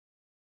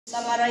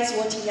Summarize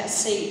what he has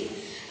said.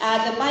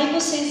 The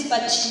Bible says,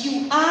 but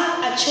you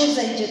are a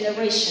chosen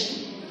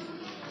generation,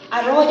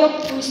 a royal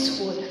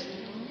priesthood,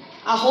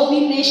 a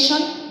holy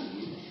nation,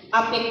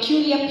 a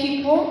peculiar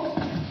people,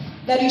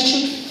 that you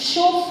should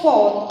show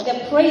forth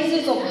the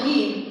praises of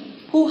him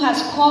who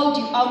has called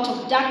you out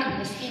of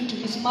darkness into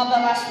his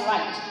marvelous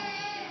light.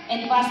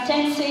 And verse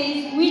 10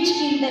 says, which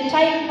in the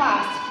time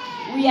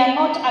past we are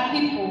not a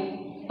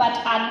people, but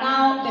are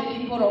now the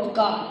people of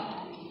God,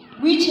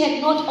 which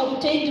had not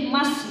obtained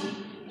mercy,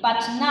 but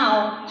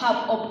now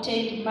have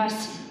obtained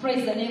mercy.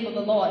 Praise the name of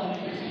the Lord.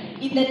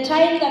 In the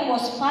time that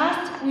was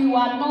past, we were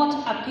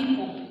not a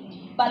people,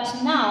 but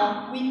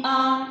now we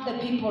are the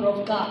people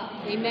of God.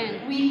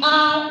 Amen. We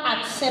are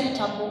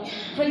acceptable.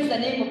 Praise the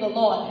name of the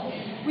Lord.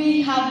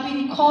 We have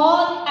been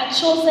called a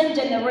chosen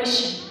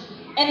generation.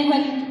 And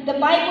when the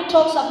Bible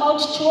talks about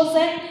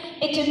chosen,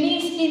 it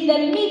means in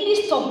the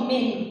midst of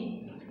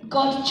many,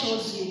 God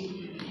chose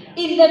you.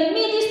 In the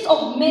midst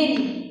of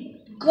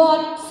many,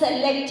 God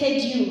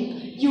selected you.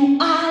 You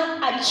are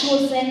a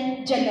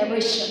chosen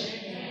generation.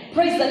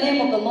 Praise the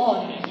name of the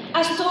Lord.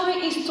 A story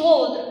is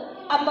told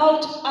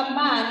about a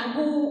man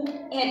who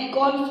had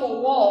gone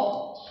for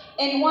war.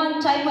 And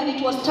one time when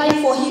it was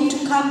time for him to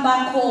come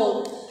back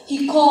home,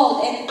 he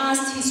called and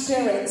asked his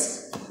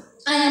parents,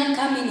 I am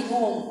coming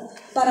home,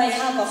 but I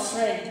have a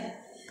friend.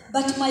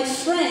 But my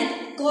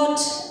friend got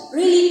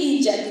really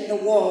injured in the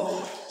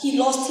war. He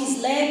lost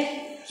his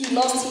leg, he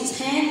lost his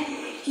hand,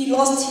 he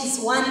lost his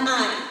one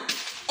eye.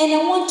 And I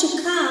want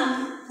to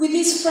come with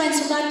his friend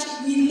so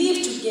that we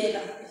live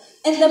together.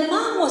 And the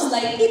mom was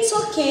like, it's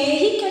okay,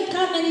 he can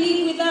come and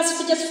live with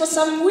us just for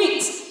some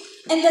weeks.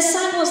 And the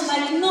son was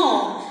like,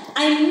 no,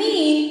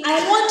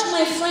 I want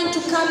my friend to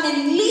come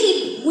and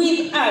live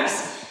with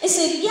us. I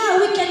said, yeah,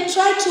 we can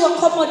try to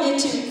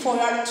accommodate him for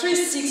at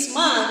least 6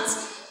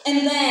 months.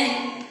 And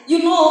then,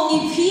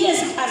 if he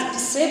is as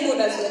disabled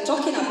as we're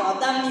talking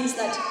about, that means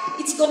that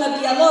it's going to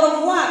be a lot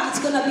of work. It's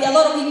going to be a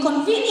lot of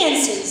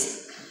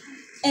inconveniences.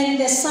 And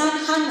the son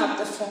hung up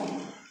the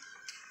phone.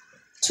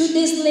 2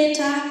 days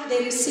later,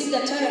 they received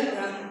a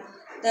telegram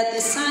that the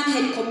son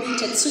had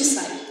committed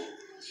suicide.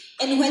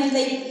 And when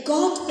they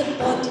got the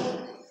body,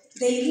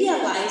 they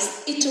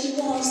realized it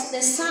was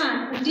the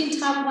son who didn't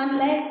have one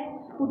leg,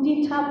 who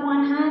didn't have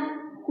one hand,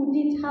 who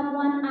didn't have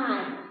one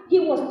eye. He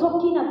was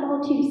talking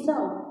about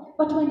himself.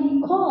 But when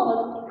he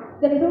called,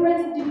 the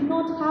parents did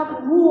not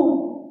have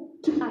room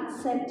to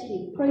accept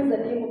him. Praise the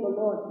name of the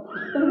Lord.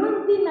 But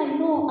one thing I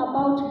know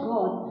about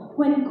God,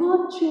 when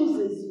God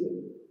chooses you,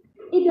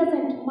 it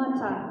doesn't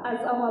matter, as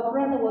our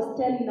brother was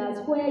telling us,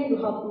 where you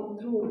have been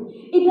through.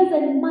 It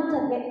doesn't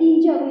matter the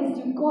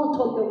injuries you got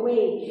on the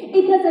way.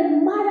 It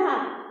doesn't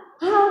matter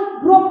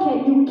how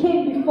broken you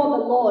came before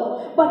the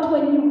Lord. But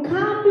when you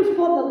come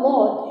before the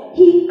Lord,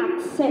 he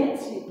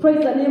accepts you.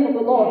 Praise the name of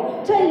the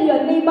Lord. Tell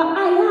your neighbor,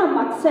 I am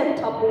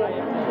acceptable.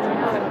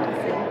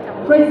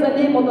 Praise the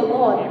name of the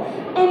Lord.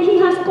 And he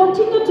has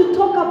continued to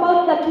talk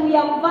about that we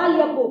are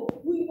valuable.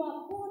 We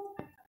were bought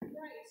at a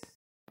price.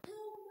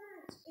 How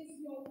much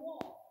is your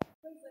worth?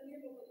 Praise the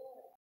name of the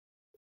Lord.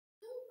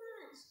 How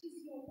much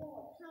is your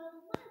worth? How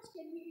much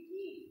can we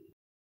give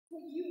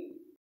for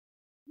you?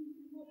 You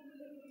will not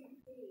be able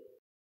to pay,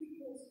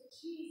 because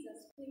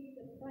Jesus paid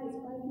the price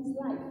by his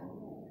life.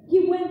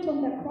 He went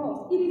on the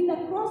cross. It is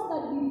the cross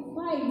that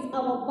defines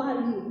our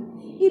value.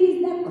 It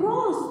is the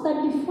cross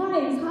that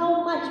defines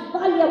how much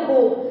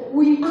valuable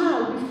we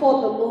are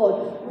before the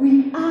Lord.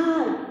 We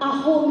are a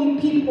holy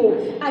people,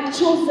 a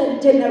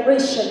chosen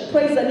generation.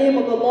 Praise the name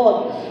of the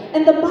Lord.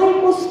 And the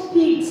Bible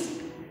speaks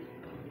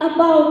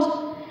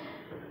about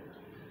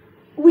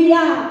we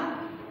are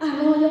a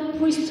royal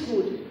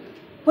priesthood.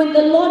 When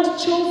the Lord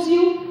chose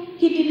you,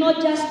 he did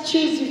not just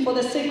choose you for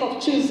the sake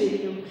of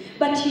choosing you,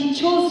 but he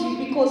chose you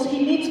because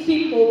he needs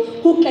people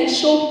who can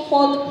show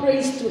forth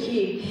praise to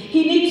him.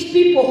 He needs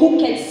people who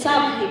can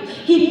serve him.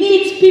 He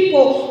needs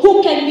people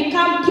who can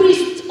become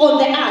priests on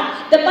the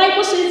earth. The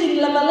Bible says in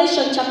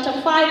Revelation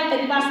chapter 5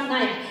 and verse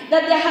 9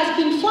 that there has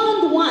been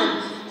found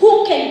one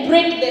who can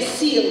break the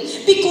seal,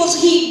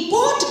 because he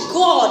bought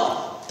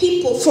God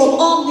people from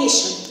all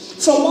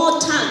nations, from all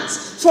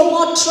tongues, from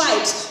all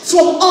tribes,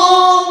 from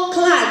all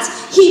clans.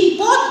 He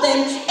bought them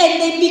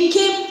and they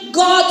became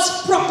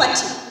God's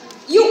property.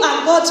 You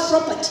are God's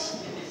property.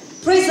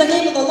 Praise the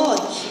name of the Lord.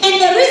 And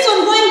the reason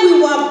why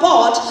we were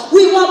bought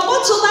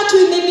so that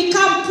we may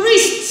become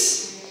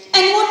priests.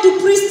 And what do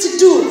priests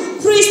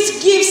do?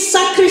 Priests give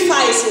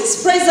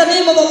sacrifices. Praise the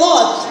name of the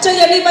Lord. Tell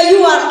your neighbor,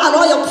 you are a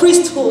royal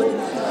priesthood.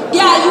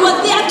 Yeah, you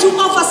are there to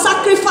offer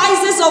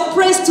sacrifices of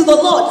praise to the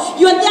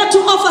Lord. You are there to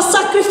offer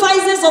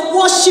sacrifices of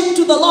worship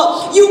to the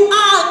Lord. You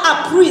are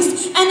a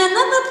priest. And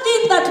another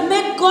thing that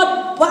made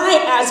God buy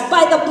us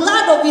by the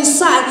blood of his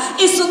son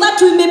is so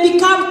that we may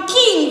become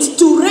kings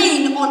to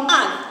reign on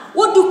earth.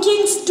 What do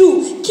kings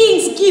do?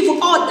 Kings give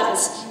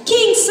orders.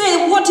 Kings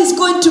say what is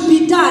going to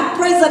be done.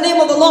 Praise the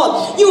name of the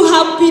Lord. You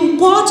have been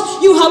bought.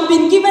 You have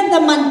been given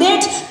the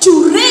mandate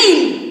to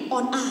reign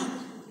on earth.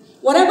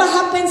 Whatever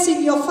happens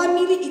in your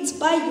family, it's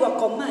by your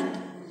command.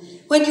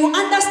 When you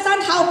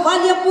understand how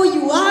valuable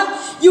valuable you are,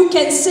 you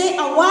can say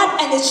a word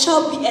and it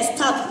shall be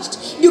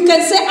established. You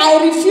can say,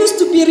 I refuse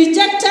to be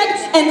rejected,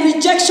 and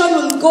rejection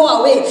will go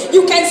away.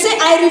 You can say,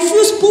 I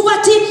refuse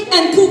poverty,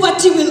 and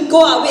poverty will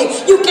go away.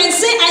 You can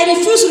say, I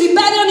refuse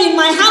rebellion in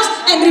my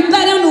house, and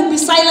rebellion will be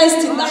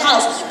silenced in the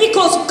house.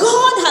 Because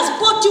God has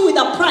bought you with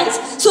a price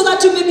so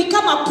that you may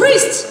become a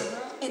priest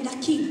and a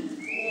king.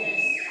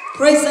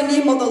 Praise the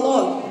name of the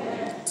Lord.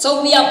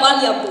 So we are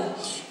valuable.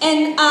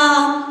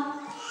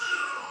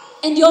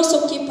 And you're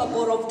also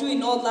capable of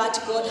doing all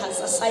that God has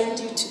assigned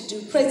you to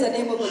do. Praise the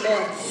name of the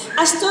Lord.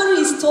 A story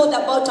is told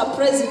about a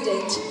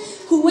president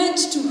who went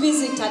to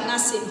visit a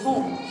nursing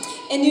home.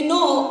 And you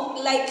know,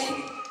 like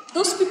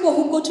those people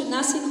who go to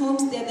nursing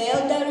homes, they're the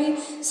elderly.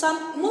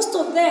 Most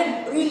of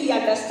them really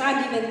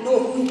understand, even know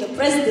who the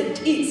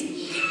president is.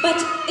 But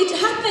it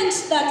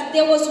happens that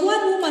there was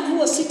one woman who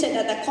was seated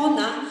at the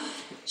corner.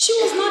 She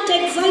was not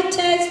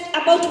excited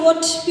about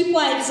what people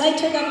are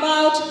excited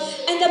about.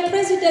 And the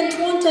president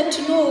wanted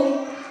to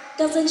know,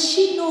 doesn't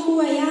she know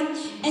who I am?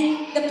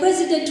 And the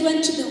president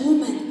went to the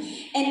woman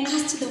and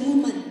asked the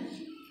woman,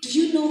 do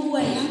you know who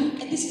I am?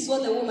 And this is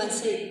what the woman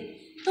said.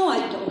 No, I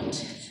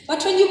don't.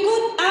 But when you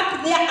go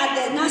up there at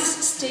the nurse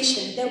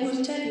station, they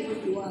will tell you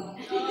who you are.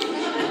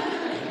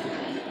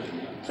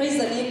 Praise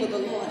the name of the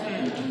Lord.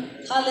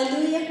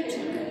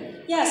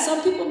 Hallelujah. Yeah,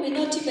 some people may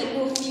not even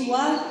know who you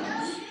are.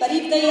 But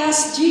if they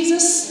ask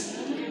Jesus,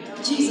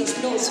 Jesus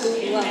knows who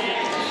you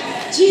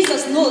are.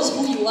 Jesus knows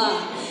who you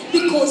are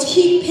because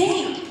he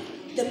paid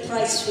the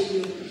price for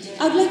you.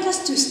 I'd like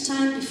us to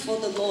stand before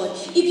the Lord.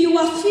 If you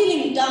are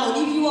feeling down,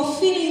 if you are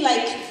feeling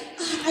like,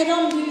 I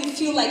don't really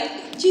feel like,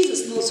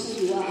 Jesus knows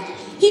who you are.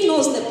 He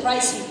knows the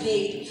price he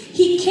paid.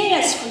 He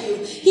cares for you.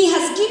 He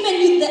has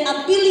given you the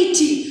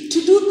ability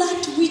to do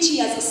that which he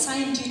has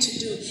assigned you to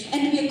do.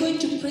 And we are going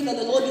to pray that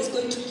the Lord is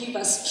going to give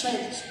us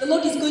strength. The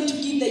Lord is going to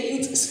give the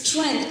youth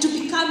strength to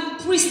become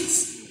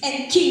priests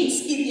and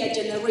kings in their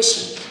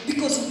generation.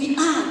 Because we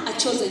are a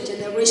chosen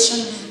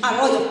generation, a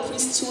royal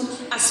priesthood,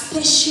 a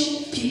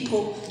special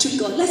people to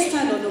God. Let's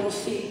stand on our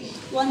feet.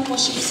 One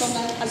worship song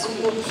as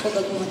we go before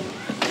the Lord.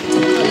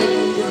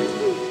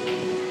 Hallelujah.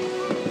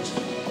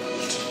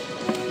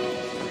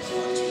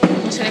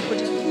 Should I put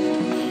it?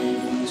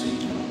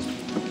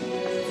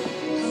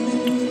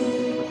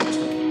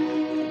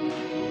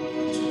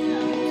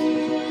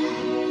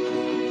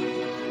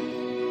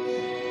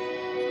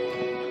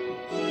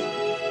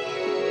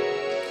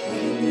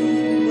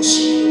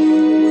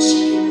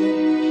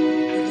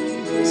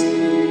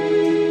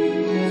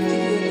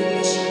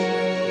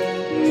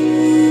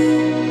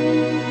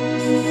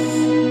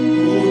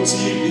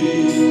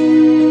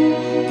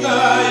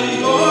 Guide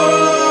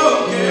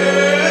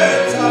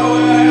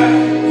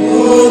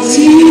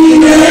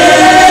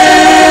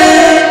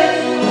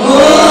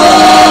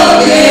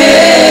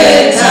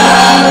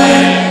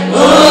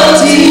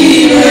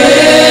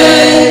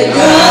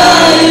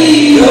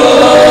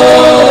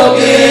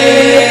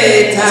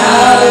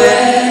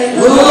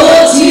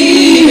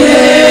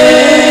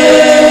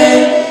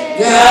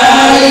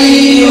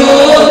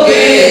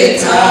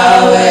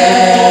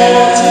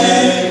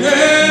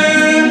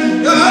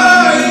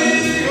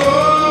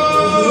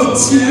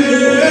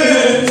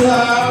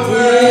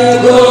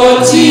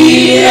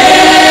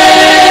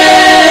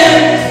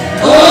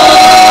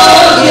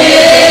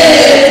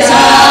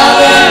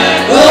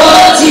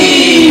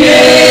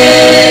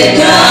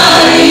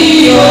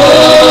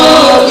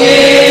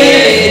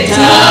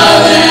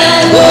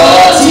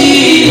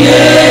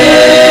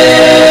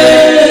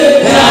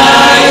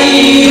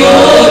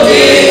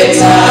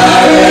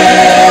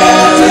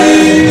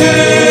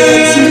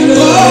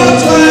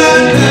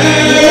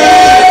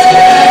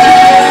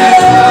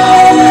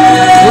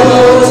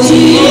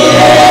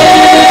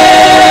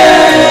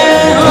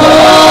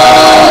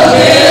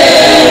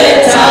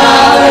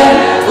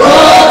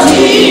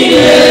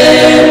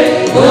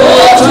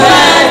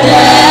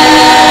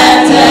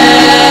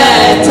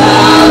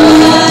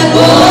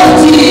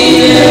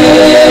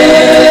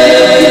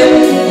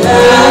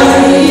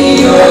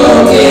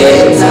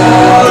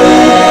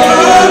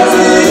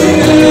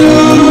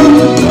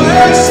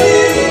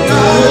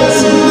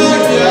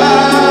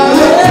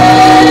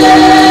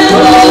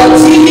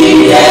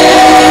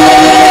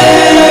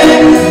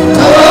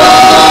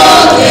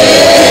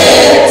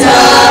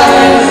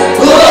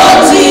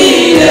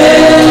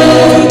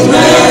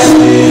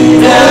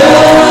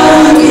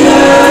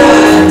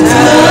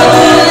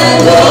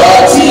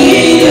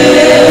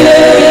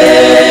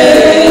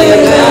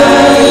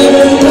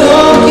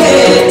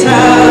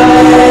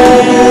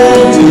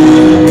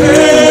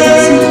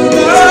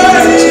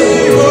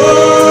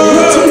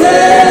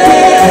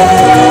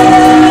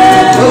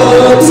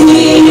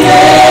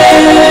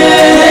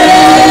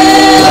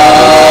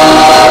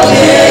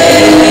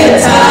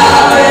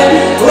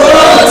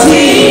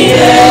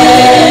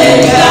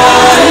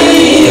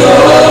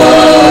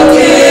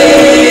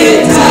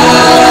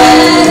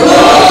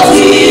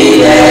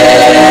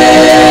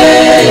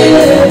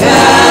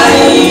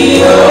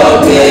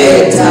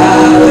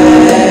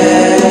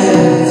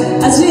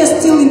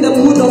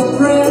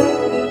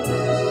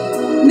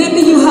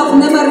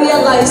never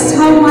realized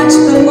how much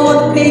the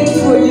Lord paid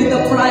for you,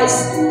 the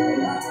price.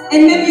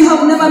 And maybe you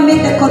have never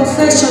made the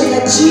confession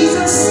that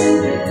Jesus,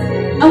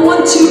 I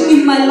want you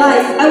in my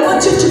life. I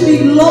want you to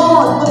be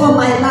Lord over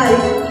my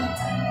life.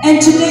 And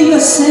today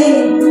you're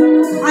saying,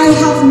 I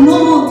have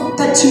known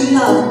that you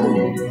love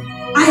me.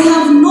 I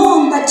have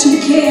known that you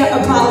care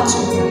about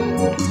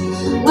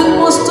me. One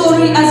more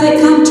story as I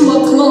come to a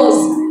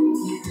close.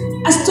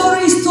 A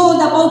story is told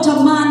about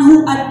a man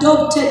who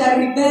adopted a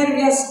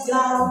rebellious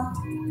girl.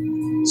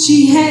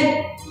 She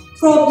had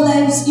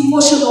problems,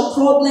 emotional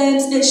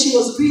problems, and she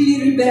was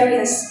really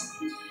rebellious.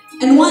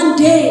 And one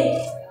day,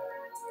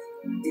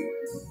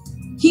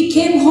 he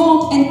came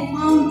home and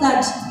found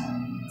that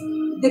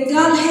the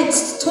girl had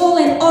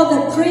stolen all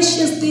the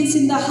precious things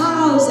in the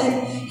house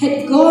and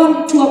had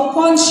gone to a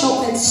pawn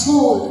shop and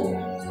sold.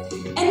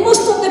 And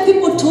most of the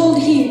people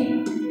told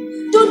him,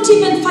 don't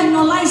even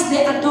finalize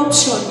the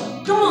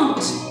adoption.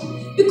 Don't,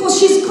 because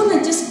she's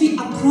gonna just be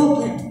a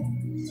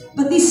problem.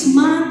 But this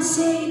man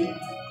said,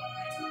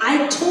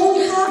 I told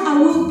her I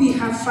will be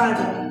her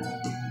father,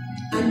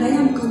 and I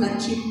am gonna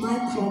keep my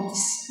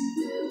promise.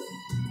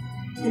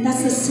 And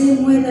that's the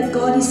same way that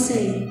God is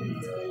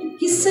saying.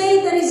 He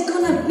said that He's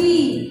gonna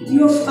be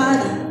your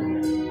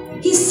father.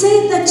 He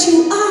said that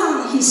you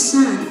are His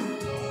son.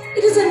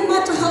 It doesn't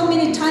matter how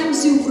many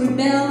times you've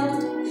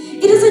rebelled.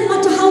 It doesn't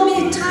matter how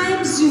many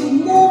times you've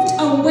moved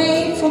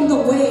away from the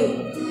way.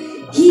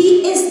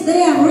 He is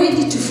there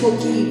ready to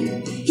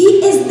forgive.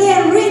 He is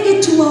there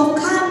ready to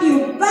welcome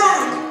you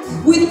back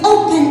with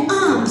open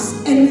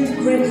arms and with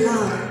great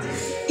love.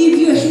 If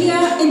you're here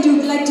and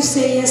you'd like to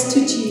say yes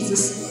to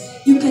Jesus,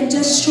 you can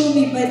just show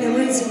me by the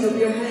raising of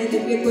your hand,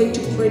 and we're going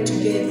to pray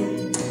together.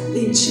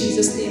 In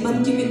Jesus' name,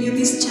 I'm giving you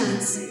this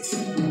chance.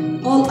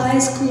 All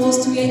eyes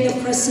closed, we are in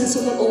the presence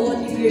of the Lord.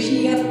 If you're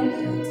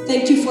here,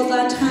 thank you for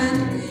that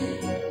hand.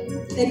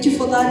 Thank you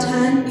for that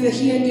hand. You're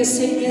here and you're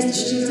saying yes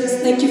to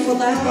Jesus. Thank you for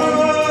that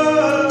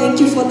hand. Thank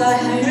you for that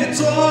hand.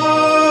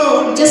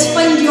 Just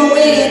find your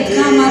way and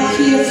come up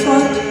here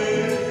front.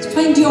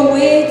 Find your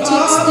way,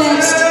 take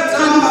steps,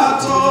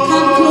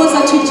 come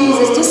closer to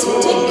Jesus. Just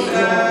take